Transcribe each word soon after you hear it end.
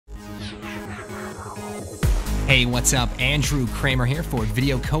Hey, what's up? Andrew Kramer here for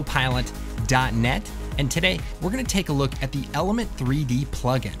VideoCopilot.net, and today we're going to take a look at the Element 3D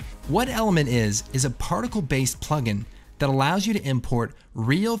plugin. What Element is a particle-based plugin that allows you to import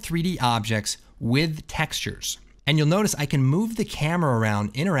real 3D objects with textures. And you'll notice I can move the camera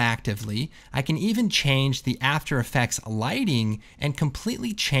around interactively. I can even change the After Effects lighting and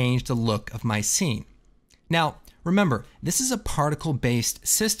completely change the look of my scene. Now, remember, this is a particle-based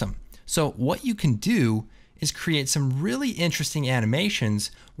system. So what you can do is create some really interesting animations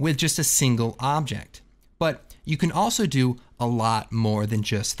with just a single object. But you can also do a lot more than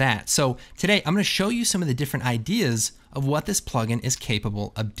just that. So today I'm going to show you some of the different ideas of what this plugin is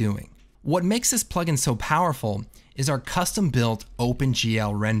capable of doing. What makes this plugin so powerful is our custom-built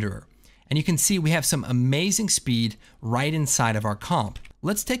OpenGL renderer. And you can see we have some amazing speed right inside of our comp.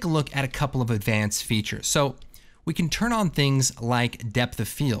 Let's take a look at a couple of advanced features. So we can turn on things like depth of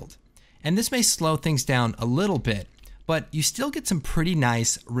field. And this may slow things down a little bit, but you still get some pretty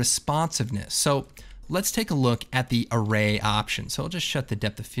nice responsiveness. So let's take a look at the array option. So I'll just shut the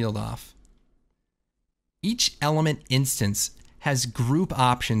depth of field off. Each element instance has group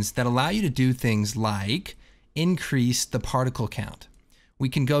options that allow you to do things like increase the particle count. We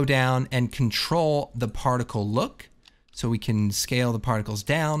can go down and control the particle look. So we can scale the particles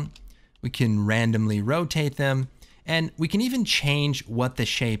down. We can randomly rotate them. And we can even change what the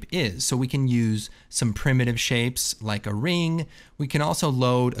shape is. So we can use some primitive shapes like a ring. We can also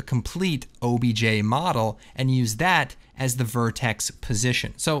load a complete OBJ model and use that as the vertex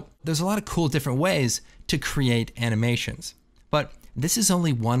position. So there's a lot of cool different ways to create animations. But this is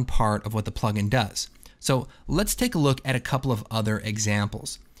only one part of what the plugin does. So let's take a look at a couple of other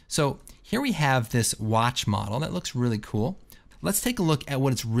examples. So here we have this watch model that looks really cool. Let's take a look at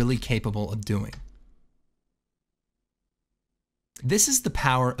what it's really capable of doing. This is the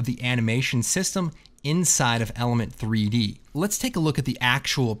power of the animation system inside of Element 3D. Let's take a look at the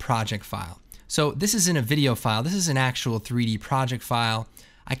actual project file. So this isn't a video file, this is an actual 3D project file.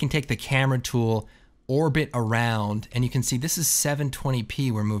 I can take the camera tool, orbit around, and you can see this is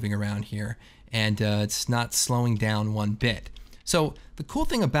 720p we're moving around here, and it's not slowing down one bit. So the cool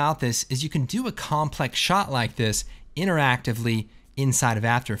thing about this is you can do a complex shot like this interactively inside of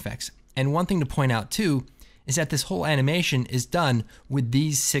After Effects. And one thing to point out too is that this whole animation is done with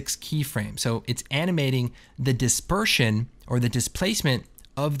these 6 keyframes. So it's animating the dispersion or the displacement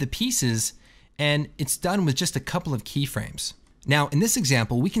of the pieces, and it's done with just a couple of keyframes. Now, in this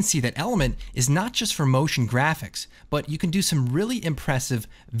example, we can see that Element is not just for motion graphics, but you can do some really impressive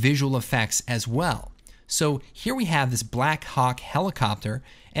visual effects as well. So here we have this Black Hawk helicopter,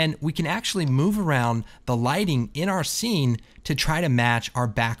 and we can actually move around the lighting in our scene to try to match our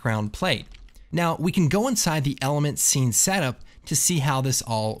background plate. Now, we can go inside the Element scene setup to see how this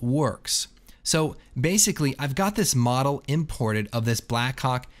all works. So basically, I've got this model imported of this Black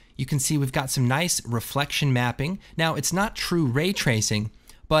Hawk. You can see we've got some nice reflection mapping. Now, it's not true ray tracing,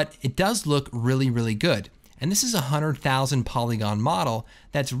 but it does look really, really good. And this is a 100,000 polygon model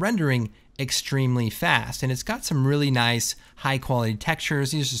that's rendering extremely fast. And it's got some really nice high quality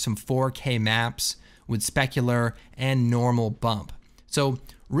textures. These are some 4K maps with specular and normal bump. So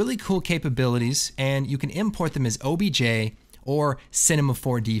really cool capabilities, and you can import them as OBJ or Cinema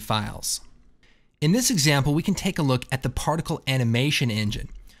 4D files. In this example, we can take a look at the particle animation engine.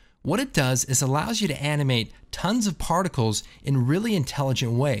 What it does is allows you to animate tons of particles in really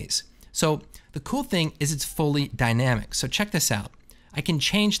intelligent ways. So the cool thing is it's fully dynamic. So check this out. I can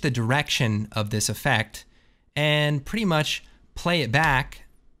change the direction of this effect and pretty much play it back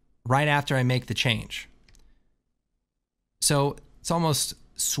right after I make the change. So it's almost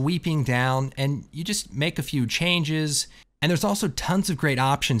sweeping down, and you just make a few changes. And there's also tons of great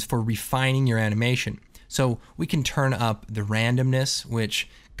options for refining your animation. So we can turn up the randomness, which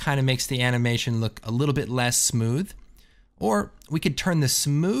kind of makes the animation look a little bit less smooth. Or we could turn the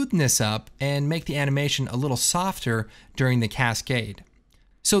smoothness up and make the animation a little softer during the cascade.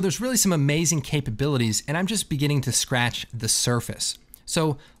 So there's really some amazing capabilities, and I'm just beginning to scratch the surface.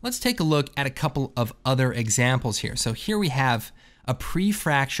 So let's take a look at a couple of other examples here. So here we have a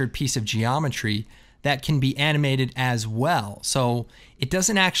pre-fractured piece of geometry that can be animated as well. So it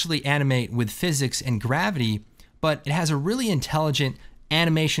doesn't actually animate with physics and gravity, but it has a really intelligent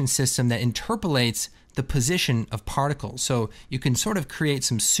animation system that interpolates the position of particles. So you can sort of create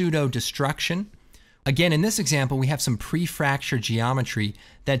some pseudo destruction. Again, in this example, we have some pre-fractured geometry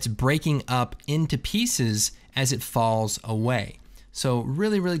that's breaking up into pieces as it falls away. So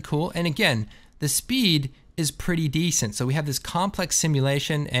really, really cool. And again, the speed is pretty decent. So we have this complex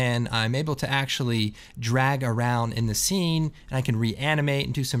simulation, and I'm able to actually drag around in the scene, and I can reanimate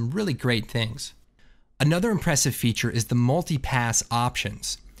and do some really great things. Another impressive feature is the multi-pass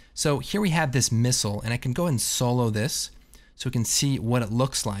options. So here we have this missile, and I can go and solo this so we can see what it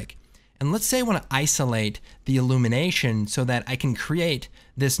looks like. And let's say I want to isolate the illumination so that I can create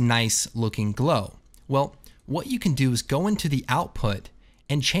this nice looking glow. Well, what you can do is go into the output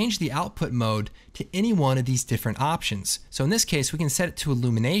and change the output mode to any one of these different options. So in this case, we can set it to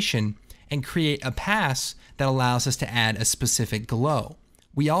illumination and create a pass that allows us to add a specific glow.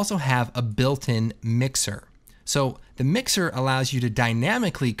 We also have a built-in mixer. So the mixer allows you to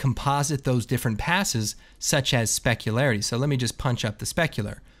dynamically composite those different passes, such as specularity. So let me just punch up the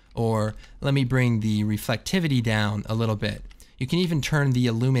specular, or let me bring the reflectivity down a little bit. You can even turn the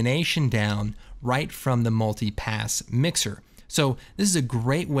illumination down right from the multi-pass mixer. So this is a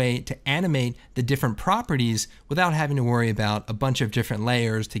great way to animate the different properties without having to worry about a bunch of different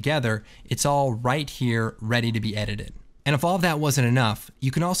layers together. It's all right here, ready to be edited. And if all of that wasn't enough,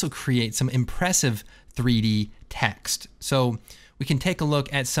 you can also create some impressive 3D text. So we can take a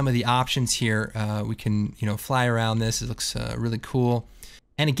look at some of the options here. We can, fly around this. It looks really cool.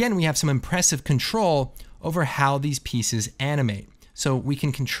 And again, we have some impressive control over how these pieces animate. So we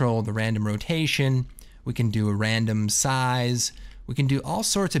can control the random rotation. We can do a random size. We can do all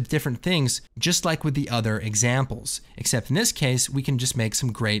sorts of different things, just like with the other examples. Except in this case, we can just make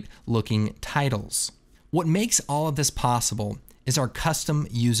some great looking titles. What makes all of this possible is our custom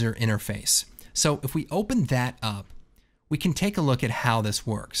user interface. So if we open that up, we can take a look at how this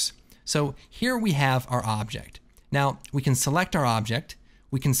works. So here we have our object. Now we can select our object.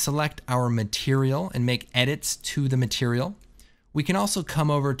 We can select our material and make edits to the material. We can also come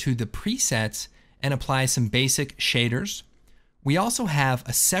over to the presets and apply some basic shaders. We also have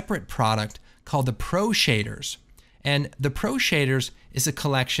a separate product called the Pro Shaders. And the Pro Shaders is a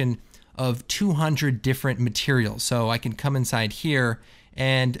collection of 200 different materials. So I can come inside here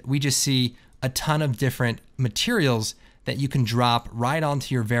and we just see a ton of different materials that you can drop right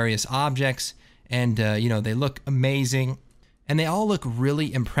onto your various objects. And they look amazing. And they all look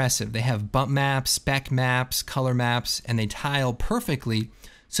really impressive. They have bump maps, spec maps, color maps, and they tile perfectly.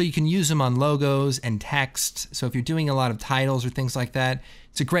 So you can use them on logos and text. So if you're doing a lot of titles or things like that,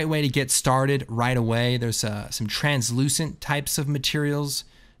 it's a great way to get started right away. There's some translucent types of materials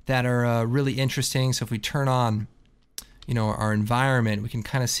that are really interesting. So if we turn on, our environment, we can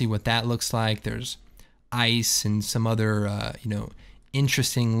kind of see what that looks like. There's ice and some other,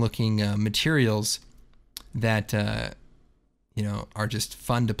 interesting looking materials that, are just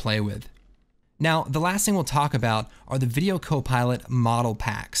fun to play with. Now, the last thing we'll talk about are the Video Copilot model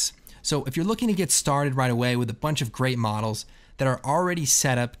packs. So if you're looking to get started right away with a bunch of great models that are already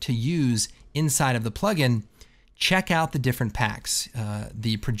set up to use inside of the plugin, check out the different packs.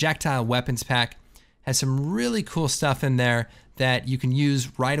 The projectile weapons pack has some really cool stuff in there that you can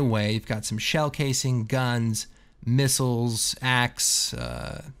use right away. You've got some shell casing, guns, missiles, axe.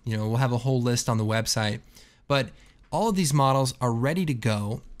 We'll have a whole list on the website. But all of these models are ready to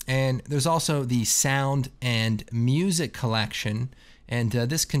go. And there's also the sound and music collection. And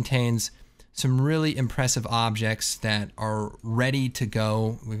this contains some really impressive objects that are ready to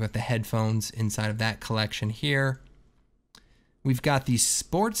go. We've got the headphones inside of that collection here. We've got the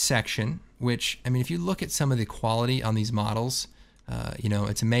sports section, which, if you look at some of the quality on these models,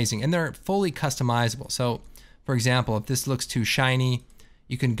 it's amazing. And they're fully customizable. So, for example, if this looks too shiny,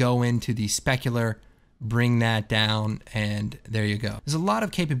 you can go into the specular, bring that down, and there you go. There's a lot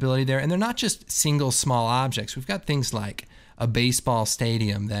of capability there, and they're not just single small objects. We've got things like a baseball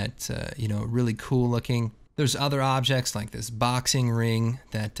stadium that's really cool looking. There's other objects like this boxing ring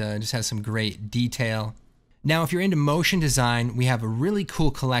that just has some great detail. Now, if you're into motion design, we have a really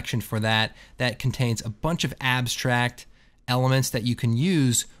cool collection for that contains a bunch of abstract elements that you can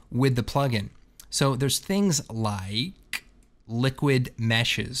use with the plugin. So there's things like liquid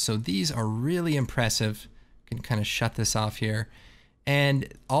meshes. So these are really impressive. You can kind of shut this off here.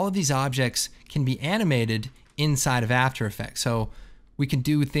 And all of these objects can be animated inside of After Effects. So we can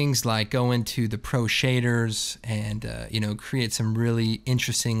do things like go into the Pro Shaders and create some really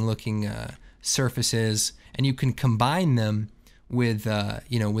interesting looking surfaces, and you can combine them with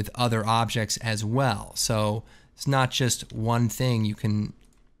with other objects as well. So it's not just one thing. You can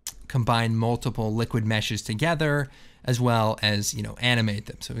combine multiple liquid meshes together, as well as animate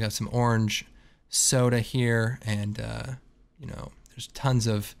them. So we got some orange soda here, and there's tons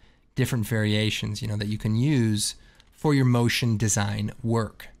of different variations that you can use for your motion design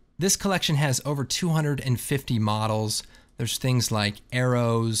work. This collection has over 250 models. There's things like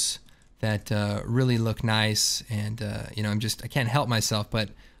arrows that really look nice, and I can't help myself, but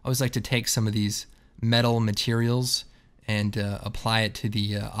I always like to take some of these metal materials and apply it to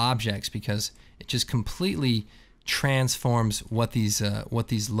the objects because It just completely transforms what these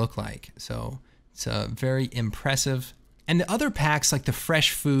look like. So it's very impressive. And the other packs like the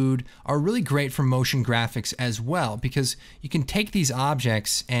fresh food are really great for motion graphics as well, because you can take these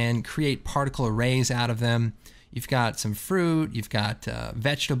objects and create particle arrays out of them. You've got some fruit, you've got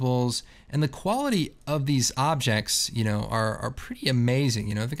vegetables, and the quality of these objects, you know, are pretty amazing.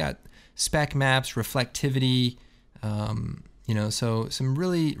 You know, they've got spec maps, reflectivity, you know, so some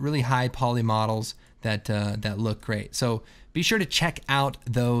really high poly models that look great. So be sure to check out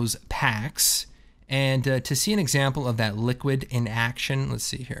those packs. And to see an example of that liquid in action, let's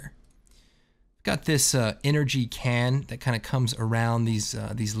see here. Got this energy can that kind of comes around these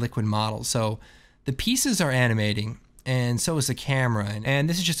liquid models. So the pieces are animating, and so is the camera. And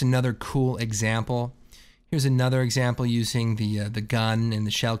this is just another cool example. Here's another example using the gun and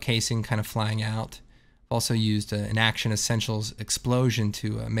the shell casing kind of flying out. Also used an Action Essentials explosion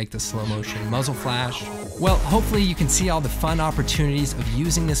to make the slow motion muzzle flash. Well, hopefully you can see all the fun opportunities of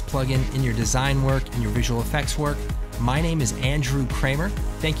using this plugin in your design work and your visual effects work. My name is Andrew Kramer.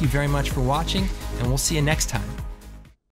 Thank you very much for watching, and we'll see you next time.